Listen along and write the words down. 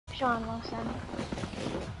Sean, listen.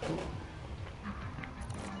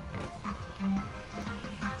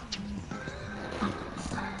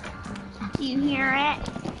 Do you hear it?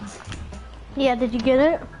 Yeah, did you get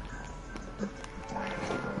it?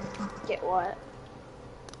 Get what?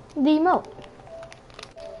 The emote.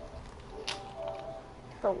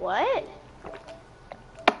 The what?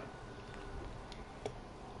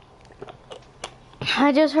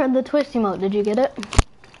 I just heard the twist emote. Did you get it?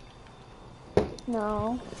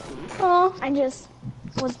 No. Oh. I just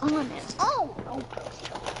was on it. Oh!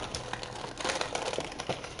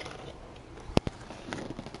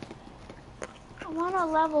 I want to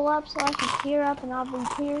level up so I can tier up and I'll be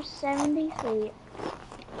tier 73.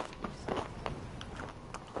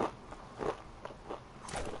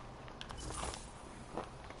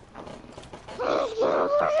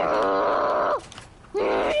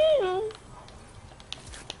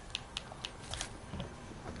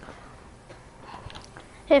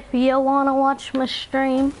 If you wanna watch my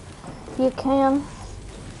stream, you can.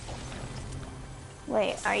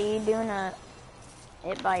 Wait, are you doing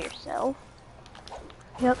it by yourself?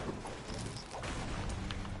 Yep.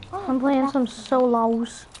 Oh, I'm playing some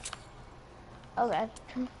solos. Okay. I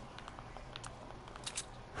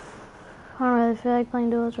don't really feel like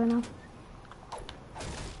playing duos right now.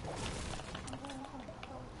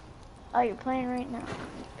 Oh, you're playing right now?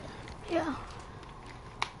 Yeah.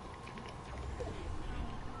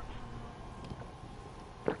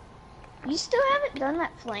 You still haven't done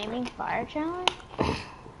that flaming fire challenge?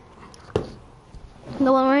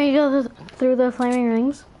 The one where you go through the flaming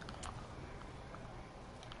rings?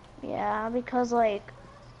 Yeah, because like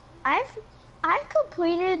I've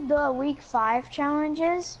completed the week 5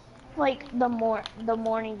 challenges like the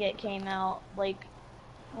morning it came out, like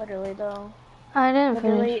literally though. I didn't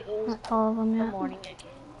Literally finish it was all of them the yet. morning it came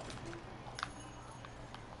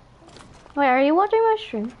Wait, are you watching my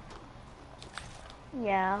stream? out.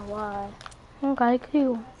 Yeah, why? Okay,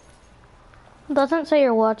 cool. It doesn't say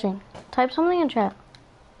you're watching. Type something in chat.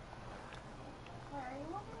 I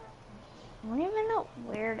don't even know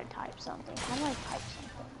where to type something. How do I type something?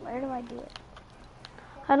 Where do I do it?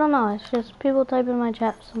 I don't know, it's just people type in my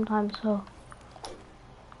chat sometimes, so.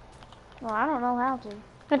 Well, I don't know how to.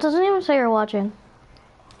 It doesn't even say you're watching.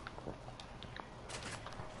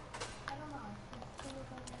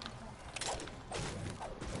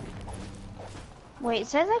 Wait, it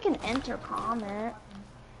says I can enter comment.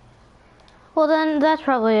 Well then, that's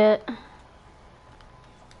probably it.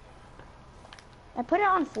 I put it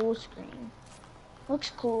on full screen.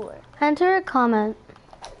 Looks cooler. Enter a comment.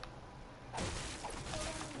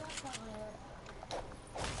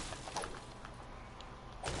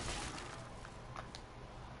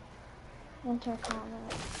 Enter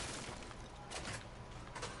comment.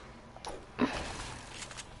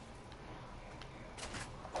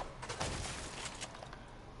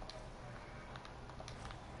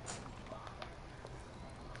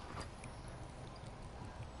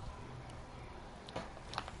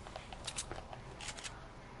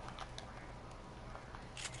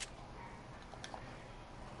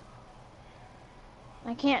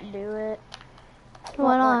 I can't do it.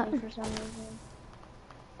 Why Won't let not? me for some reason.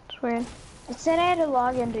 It's weird. It said I had to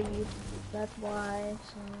log into YouTube. That's why.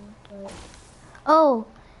 So, but Oh,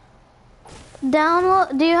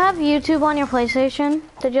 download. Do you have YouTube on your PlayStation?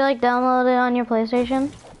 Did you like download it on your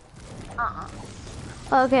PlayStation?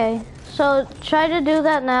 Okay, so try to do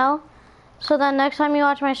that now, so that next time you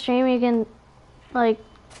watch my stream, you can like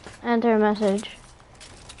enter a message.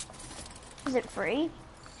 Is it free?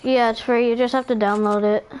 Yeah, it's free. You just have to download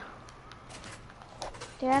it.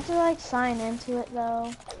 Do you have to like sign into it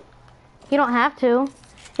though? You don't have to.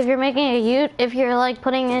 If you're making if you're like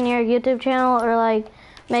putting in your YouTube channel or like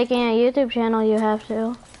making a YouTube channel, you have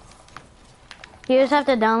to. You just have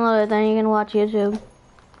to download it, then you can watch YouTube.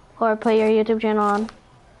 Or put your YouTube channel on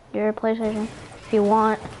your PlayStation if you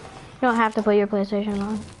want. You don't have to put your PlayStation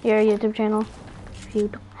on your YouTube channel if you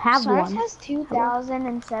have Sarge one. has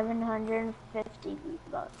 2,750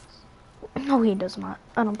 V-Bucks. No, he does not.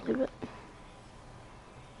 I don't believe it.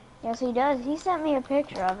 Yes, he does. He sent me a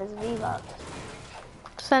picture of his V-Bucks.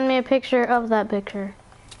 Send me a picture of that picture.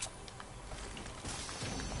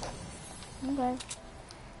 Okay.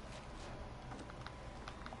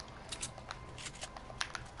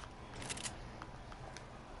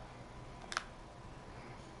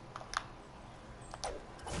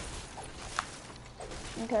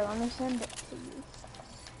 Okay, let me send it to you.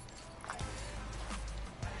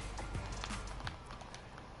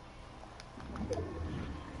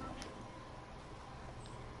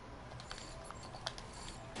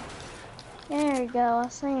 There you go, I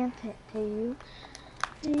sent it to you.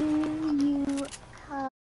 Do you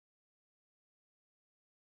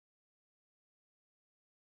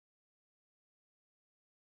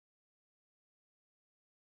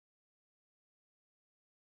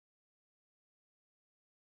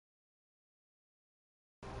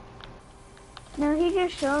No, he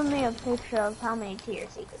just showed me a picture of how many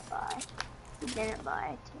tiers he could buy. He didn't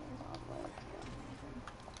buy tiers all the way to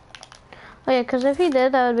 100. Oh yeah, because if he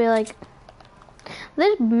did, that would be like,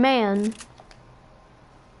 this man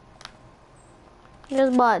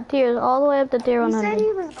just bought tiers all the way up to tier He 100. said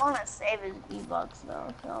he was gonna save his V-Bucks though,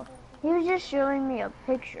 so he was just showing me a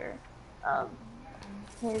picture of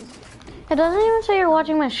his. It doesn't even say you're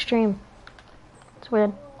watching my stream. It's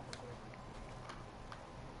weird.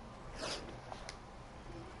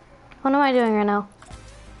 What am I doing right now?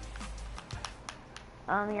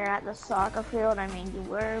 You're at the soccer field. I mean, you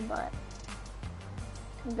were, but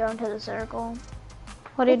I'm going to the circle.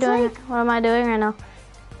 What are you It's doing? like- What am I doing right now?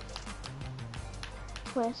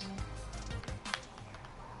 Twist.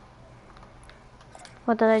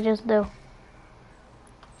 What did I just do?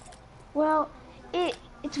 Well,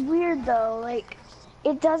 it's weird though. Like,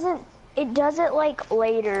 it does it like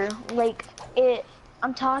later. Like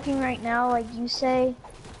I'm talking right now. Like you say,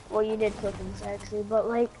 well, you did flipping sexy, but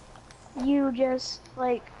like you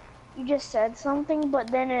just said something,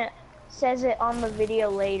 but then it says it on the video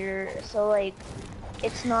later. So like,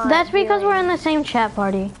 it's not. That's because really- we're in the same chat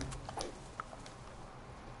party.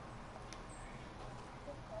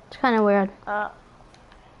 It's kind of weird.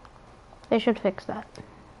 They should fix that.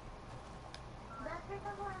 That's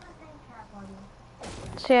because we're in the same chat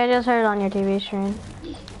party. See, I just heard it on your TV screen.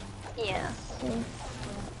 Yeah.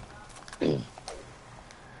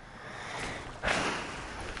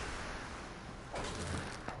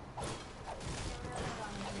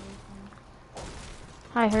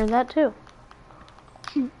 I heard that too.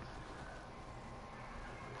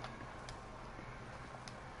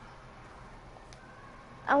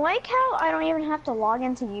 I like how I don't even have to log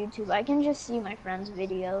into YouTube. I can just see my friends'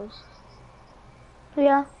 videos.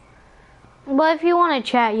 Yeah. But if you want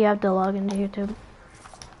to chat, you have to log into YouTube.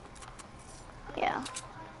 Yeah.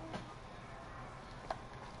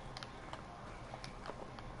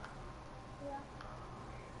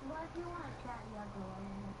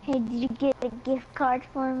 Hey, did you get a gift card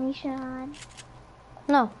for me, Sean?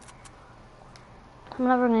 No. I'm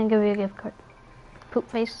never gonna give you a gift card. Poop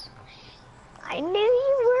face. I knew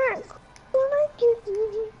you weren't gonna give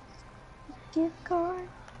me a gift card.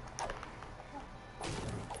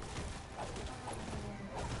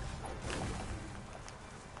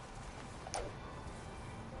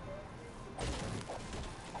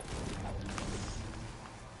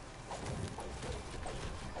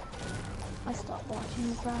 I stopped watching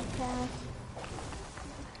the broadcast.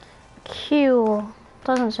 Q.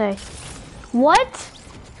 Doesn't say. What?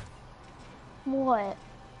 What?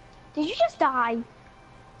 Did you just die?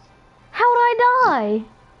 How'd I die?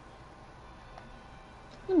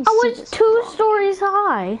 Let me I see was this 2 phone. stories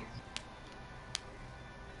high.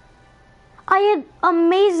 I had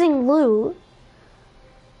amazing loot.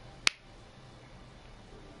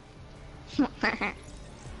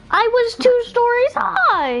 I was 2 stories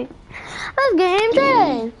high. That's game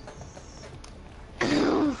day.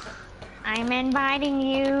 I'm inviting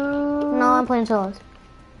you. No, I'm playing solos.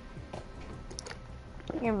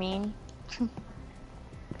 You're mean.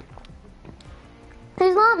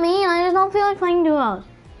 He's not mean. I just don't feel like playing duos.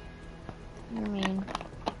 You're mean.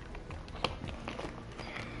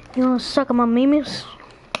 You wanna suck on my memes?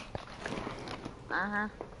 Uh-huh.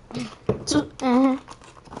 Uh-huh.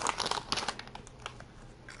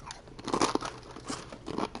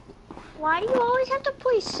 Why do you always have to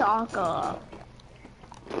play soccer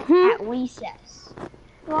Hmm? at recess?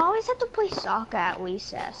 You always have to play soccer at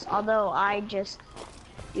recess, although I just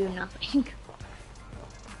do nothing.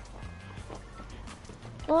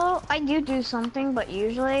 Well, I do something, but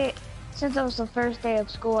usually, since it was the first day of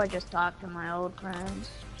school, I just talk to my old friends.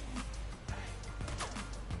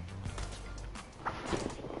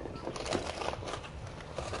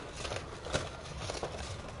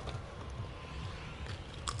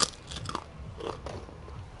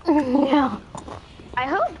 Yeah. I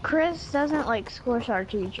hope Chris doesn't like squish our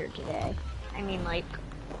teacher today. I mean like,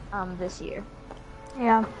 this year.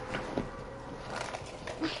 Yeah.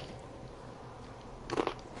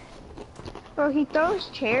 Bro, he throws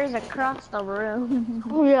chairs across the room.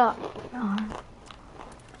 Yeah.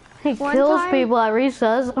 He One kills time- people at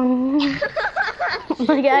recess.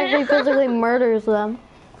 Like actually physically murders them.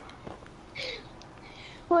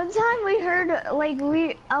 One time we heard,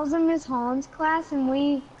 I was in Miss Holland's class and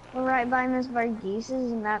we were right by Miss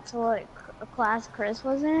Varghese's and that's what class Chris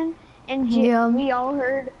was in. And Yeah. we all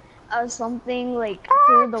heard something like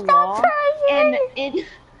through the wall. And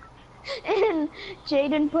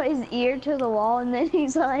Jaden put his ear to the wall and then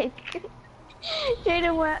he's like,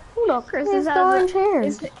 Jaden went, look, Chris He's is throwing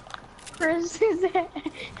chairs. Chris is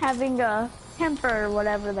having a temper or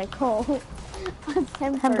whatever they call. A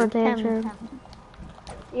Temper tantrum.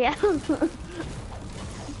 Yeah.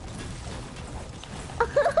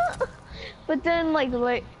 But then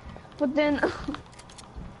but then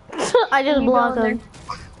I just when you go blocked in there, him.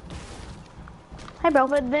 Hey, bro.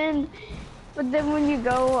 but then when you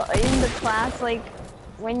go into class, like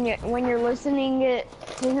when you're listening it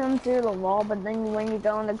to him through the wall, but then when you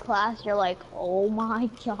go into class, you're like, oh my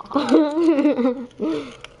god,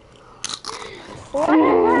 what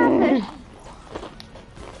happened?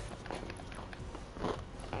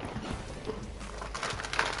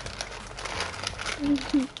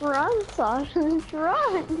 Run, sausage,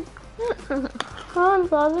 run! Run,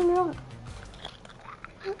 sausage, run.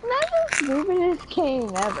 That's the stupidest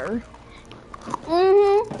game ever.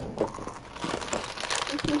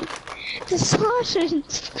 The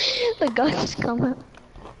sausage, the guns come out.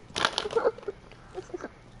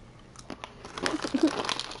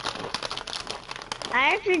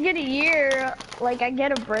 I actually get a year, like I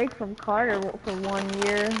get a break from Carter for 1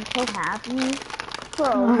 year. I'm so happy.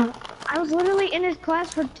 Bro, I was literally in his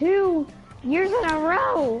class for 2 years in a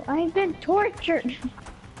row. I've been tortured.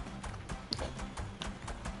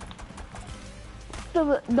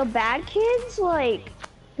 The bad kids, like,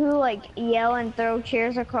 who like yell and throw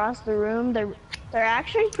chairs across the room, they're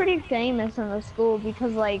actually pretty famous in the school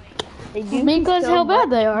because like they do Because so how bad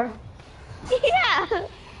much. they are. Yeah.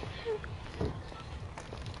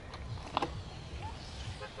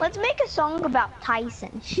 Let's make a song about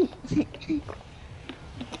Tyson.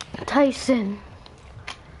 Tyson.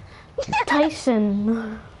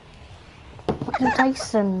 Tyson.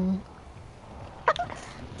 Tyson.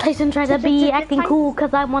 Tyson tried to be acting cool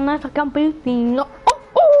because I want to compete. Oh,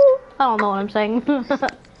 oh. I don't know what I'm saying.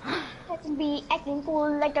 Tyson be acting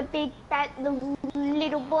cool like a big fat little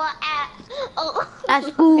boy At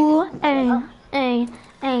school, hey,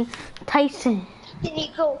 Tyson. Then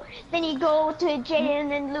he go to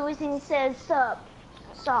Jaden and Lewis and he says, "Sup,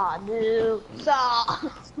 saw, dude,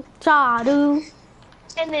 saw." Dude.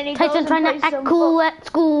 And then he Tyson goes and trying to plays act some cool at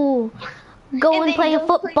school. Going playing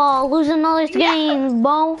football, losing all his games,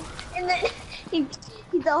 bro. And then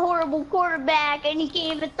he's a horrible quarterback and he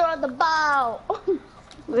can't even throw the ball.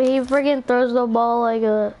 He freaking throws the ball like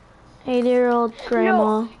a 80-year-old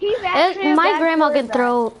grandma. No, he's actually My grandma can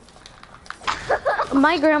throw.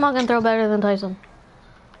 My grandma can throw better than Tyson.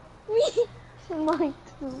 Mine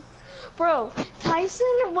too. Bro,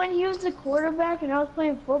 Tyson, when he was the quarterback and I was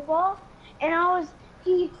playing football, and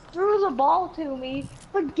he threw the ball to me,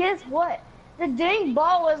 but guess what? The dang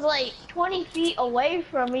ball was like 20 feet away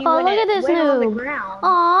from me when look it at this went on the noob. ground.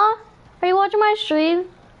 Aw, are you watching my stream?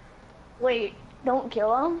 Wait, don't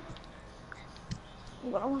kill him.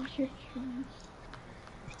 I'm gonna watch your stream.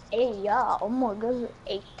 Hey, y'all, oh my god,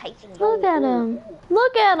 hey, Tyson. Look at him.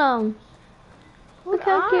 Look at him. Look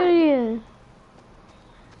how cute he is.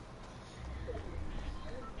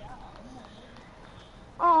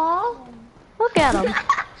 Aww. Look at him.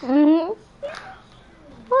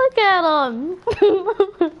 Look at him.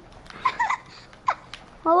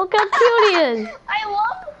 Oh, look how cute he is.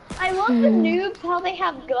 I love the noobs, how they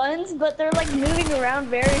have guns, but they're like moving around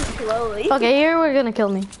very slowly. Okay, here we're gonna kill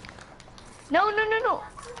me. No.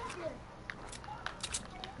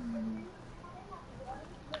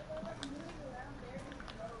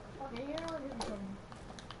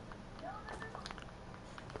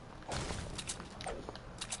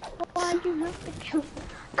 Why'd you have to kill me?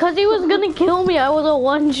 Cause he was gonna kill me. I was a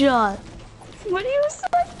one shot. But he was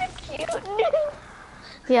such a cute noob.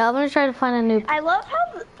 Yeah, I'm gonna try to find a noob. I love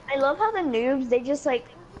how the noobs, they just like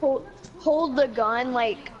hold the gun,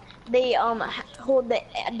 like they hold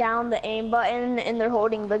down the aim button and they're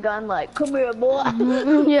holding the gun like, come here, boy.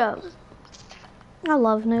 Yeah. I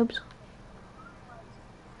love noobs.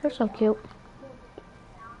 They're so cute.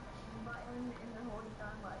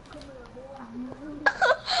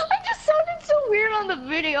 I just sounded so weird on the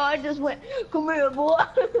video. I just went, come here, boy.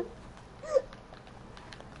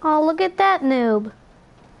 Oh, look at that noob.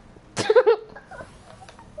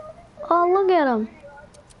 Oh, look at him.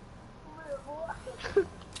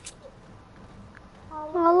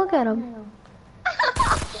 Oh, look at him.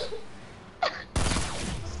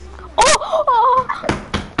 Oh!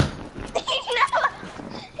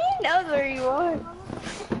 He knows where you are.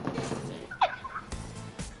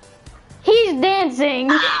 He's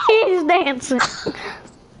dancing. He's dancing.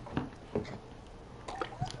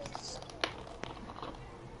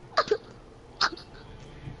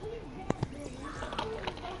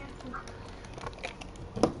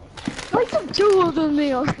 Like some tools in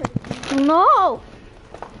me already. No.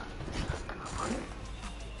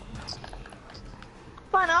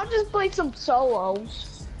 Fine, I'll just play some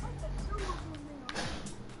solos.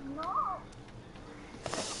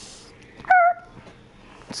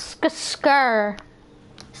 Skr.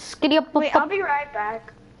 Skitty up. Wait, I'll be right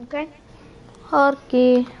back. Okay.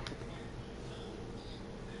 Okay.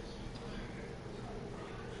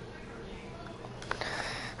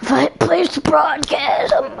 If I place the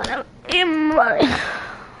broadcast, I'm gonna invite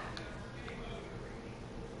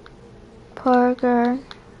Parker,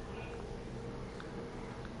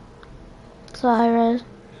 Cyrus.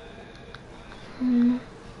 Hmm.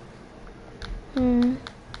 Hmm.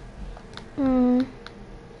 Hmm.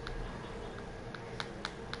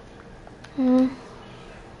 Hmm.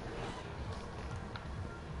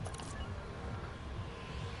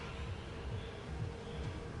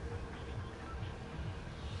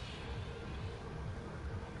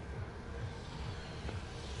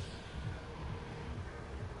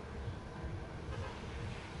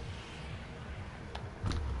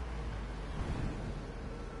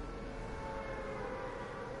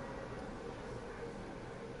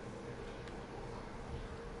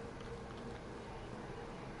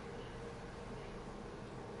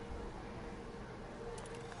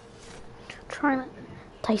 Trying to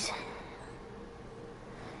Tyson.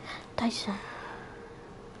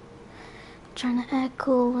 Trying to act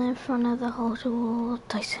cool in front of the whole school.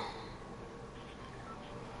 Tyson.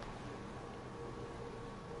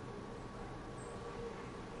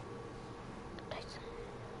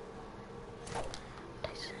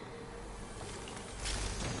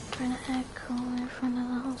 Trying to act cool in front of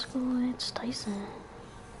the whole school. It's Tyson.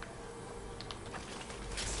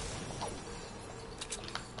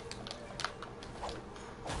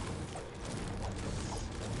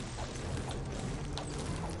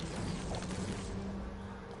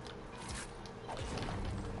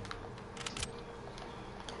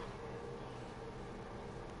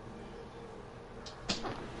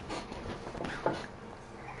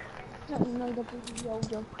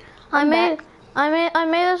 I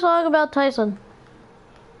made a song about Tyson.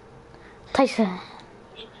 Tyson.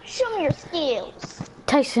 Show me your skills.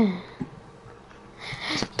 Tyson.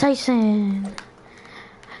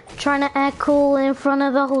 Trying to act cool in front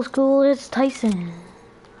of the whole school. It's Tyson.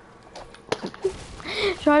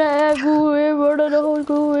 Trying to act cool in front of the whole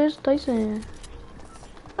school. It's Tyson.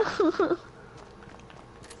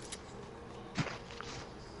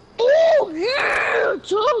 Oh yeah,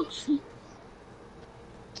 jokes.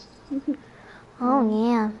 Oh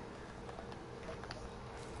yeah.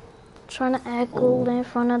 Trying to act cool in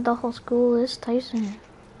front of the whole school is Tyson.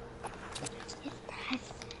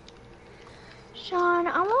 Sean,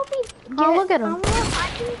 I won't be. Oh, look at him.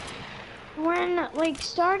 When like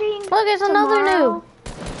starting. Look, it's another noob.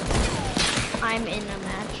 I'm in a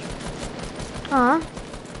match. Huh?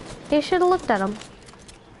 You should have looked at him.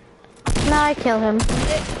 Now I kill him.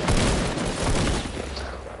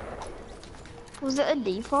 Was it a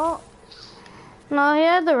default? No, he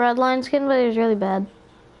had the red line skin, but he was really bad.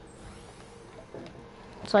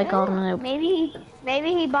 So I called him a noob.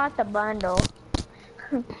 Maybe he bought the bundle.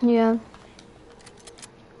 Yeah.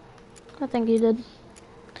 I think he did.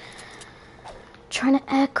 Trying to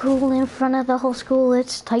act cool in front of the whole school,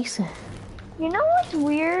 it's Tyson. You know what's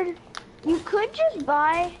weird? You could just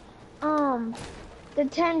buy the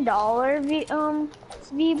 $10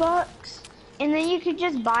 V-Bucks, and then you could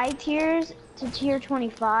just buy tiers to tier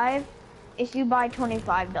 25 if you buy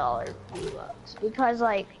 $25 V-Bucks, because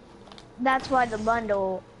like that's why the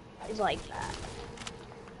bundle is like that.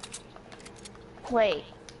 Wait.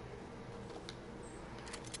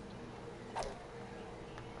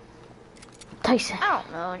 Tyson. I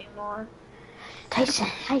don't know anymore. Tyson.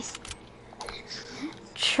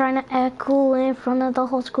 Trying to act cool in front of the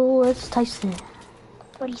whole school, it's Tyson.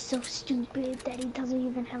 But he's so stupid that he doesn't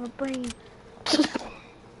even have a brain.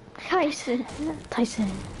 Tyson.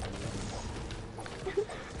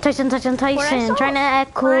 Trying to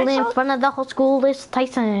act cool in front of the whole school, it's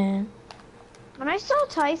Tyson. When I saw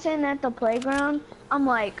Tyson at the playground,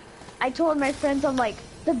 I told my friends,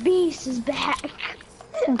 the beast is back.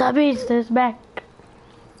 The beast is back.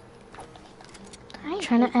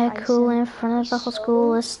 Trying to act cool in front of the whole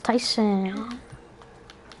school is Tyson.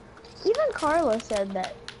 Even Carla said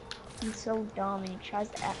that he's so dumb and he tries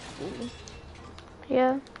to act cool.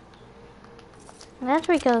 Yeah. And that's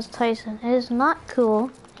because Tyson is not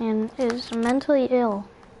cool and is mentally ill.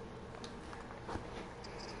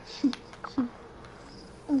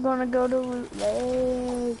 I'm gonna go to Loot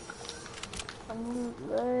Lake.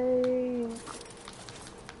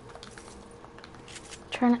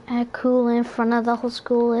 Trying to act cool in front of the whole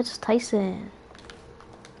school, it's Tyson.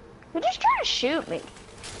 You're just trying to shoot me.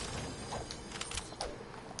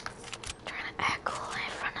 Trying to act cool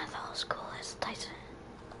in front of the whole school, it's Tyson.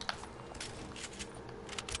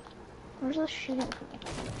 Where's the shooting?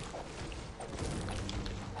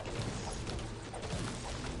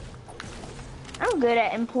 I'm good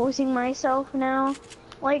at imposing myself now.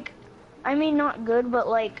 Like, I mean, not good, but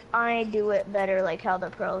like, I do it better, like how the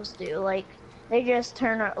pros do. Like, they just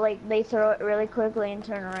like, they throw it really quickly and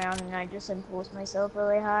turn around, and I just impose myself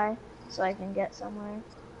really high so I can get somewhere.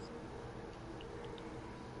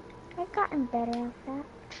 I've gotten better at that.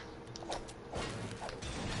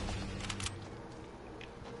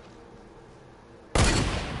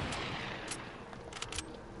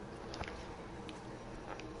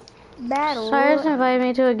 Cyrus Battle. invited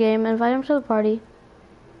me to a game. Invite him to the party.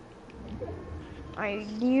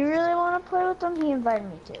 Do you really want to play with him? He invited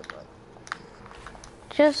me to, but...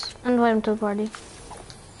 Just invite him to the party.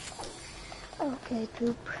 Okay,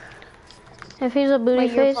 poop. If he's a booty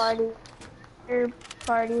Wait, face, your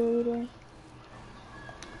party leader.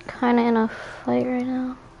 kinda in a fight right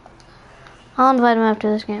now. I'll invite him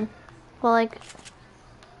after this game. Well, like,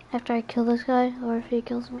 after I kill this guy, or if he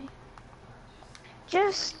kills me.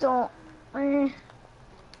 Just don't...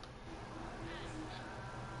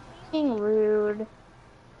 Being rude.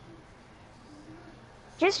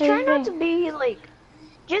 Just try not to be, like...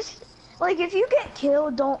 Just, like, if you get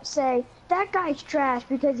killed, don't say, that guy's trash,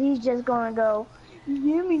 because he's just gonna go,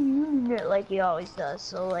 like he always does.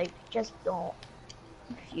 So, like, just don't.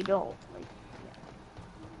 If you don't, like...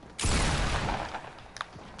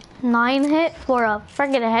 9 hit for a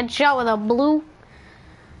friggin' headshot with a blue.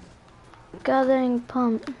 God dang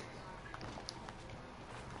pump.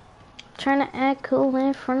 Trying to act cool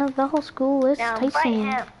in front of the whole school is Now, Tyson. fight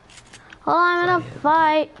him. Oh, I'm in a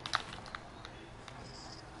fight.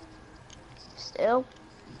 Still.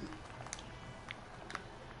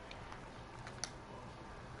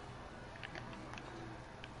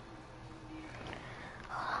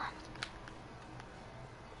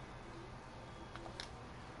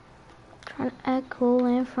 Trying to act cool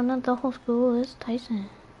in front of the whole school is Tyson.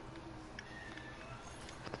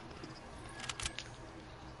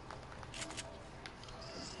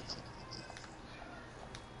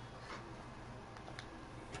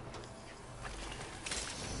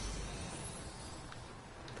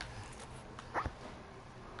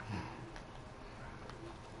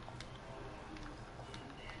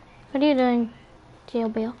 What are you doing,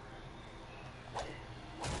 Jailbell?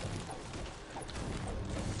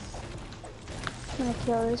 I'm gonna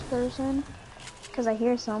kill this person. Because I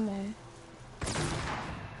hear someone.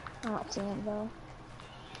 I don't see him though.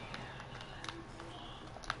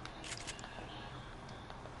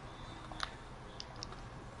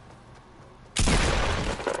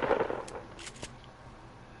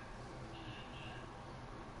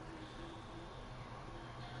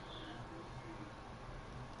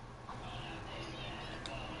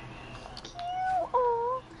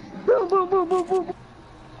 Boom, boom, boom, boom, boom.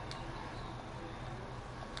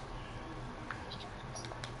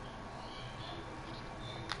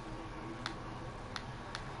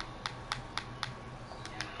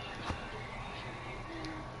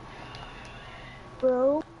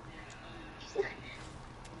 Bro.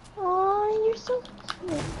 Oh, you're so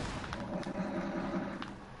cute.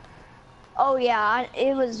 Oh yeah,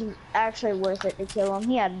 it was actually worth it to kill him.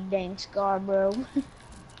 He had a dang scar, bro.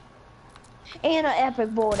 And an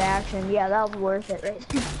epic bolt action. Yeah, that was worth it right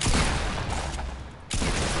there.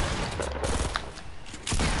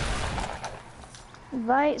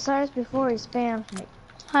 Invite Cyrus before he spams me.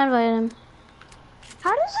 I invited him.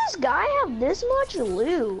 How does this guy have this much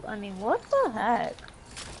loot? I mean, what the heck?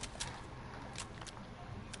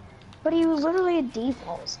 But he was literally a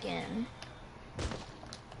default skin.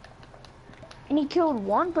 And he killed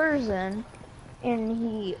one person, and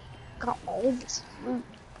he got all this loot.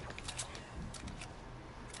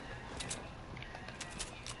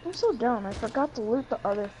 I'm so dumb, I forgot to loot the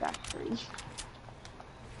other factory.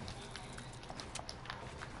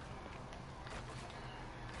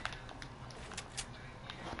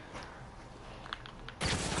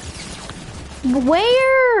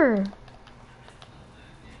 Where?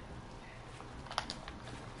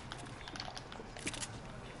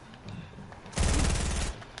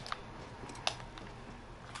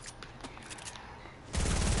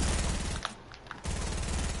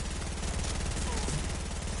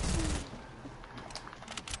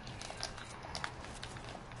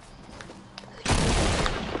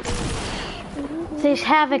 They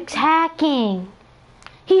have attacking.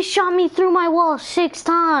 He shot me through my wall 6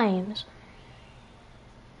 times.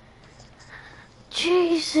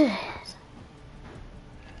 Jesus.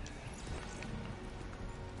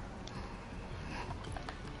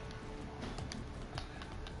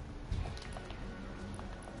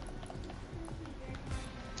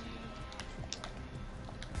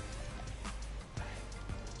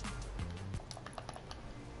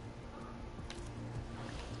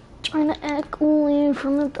 trying to act cool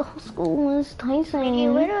from the whole school is Tyson. I mean, he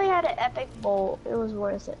literally had an epic bolt. It was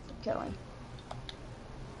worth it for killing.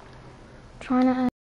 Trying to act